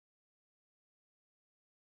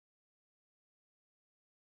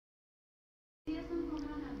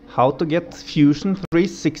how to get Fusion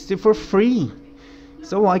 360 for free.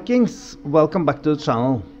 So Vikings, welcome back to the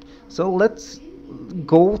channel. So let's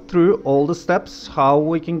go through all the steps how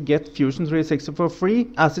we can get Fusion 360 for free,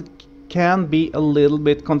 as it can be a little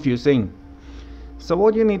bit confusing. So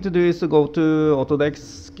what you need to do is to go to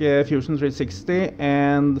Autodesk Fusion 360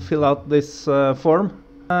 and fill out this form.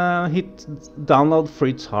 Hit download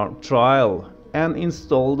free trial and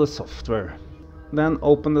install the software. Then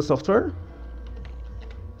open the software.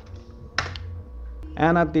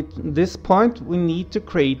 And at this point we need to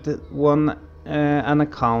create an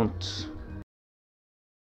account.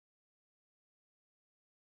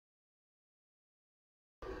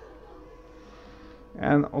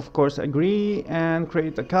 And of course agree and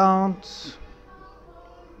create account.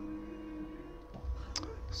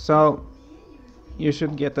 So you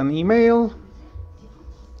should get an email.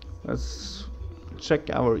 Let's check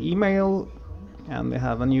our email, and we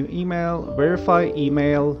have a new email, verify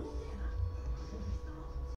email.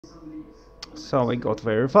 So we got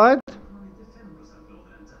verified.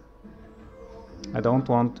 I don't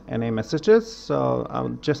want any messages, so I'll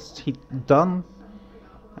just hit done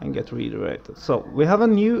and get redirected. So we have a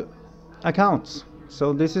new account.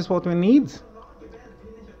 So this is what we need.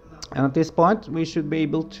 And at this point we should be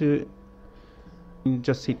able to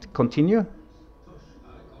just hit continue.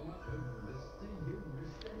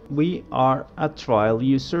 We are a trial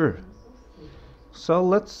user. So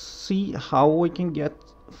let's see how we can get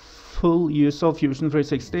full use of Fusion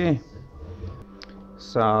 360.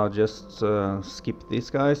 So just skip these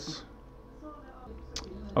guys.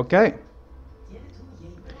 Okay.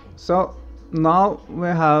 So now we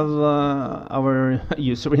have our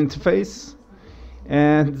user interface,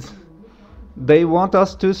 and they want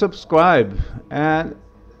us to subscribe, and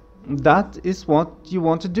that is what you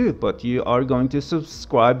want to do, but you are going to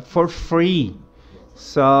subscribe for free.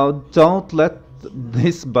 So don't let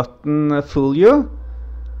this button fool you.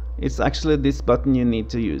 It's actually this button you need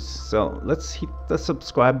to use. So let's hit the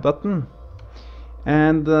subscribe button,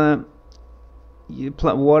 and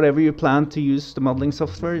whatever you plan to use the modeling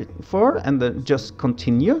software for, and then just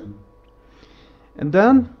continue. And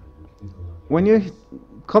then when you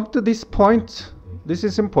come to this point, this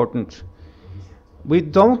is important. We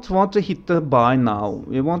don't want to hit the buy now.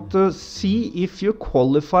 We want to see if you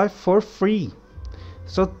qualify for free.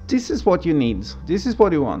 So this is what you need. This is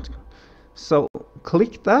what you want. So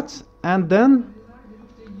click that, and then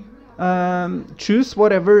choose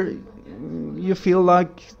whatever you feel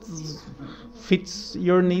like fits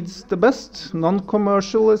your needs the best.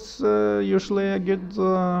 Non-commercial is usually a good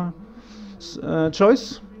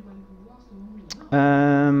choice.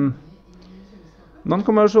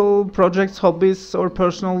 Non-commercial projects, hobbies, or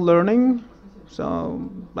personal learning. So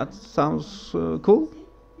that sounds cool.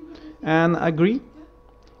 And agree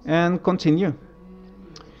and continue.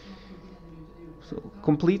 So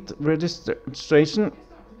complete registration.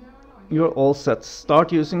 You're all set.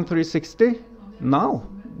 Start using 360. Now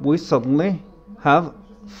we suddenly have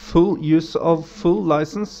full use of full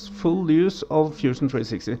use of Fusion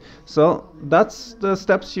 360. So that's the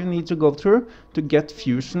steps you need to go through to get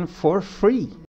Fusion for free.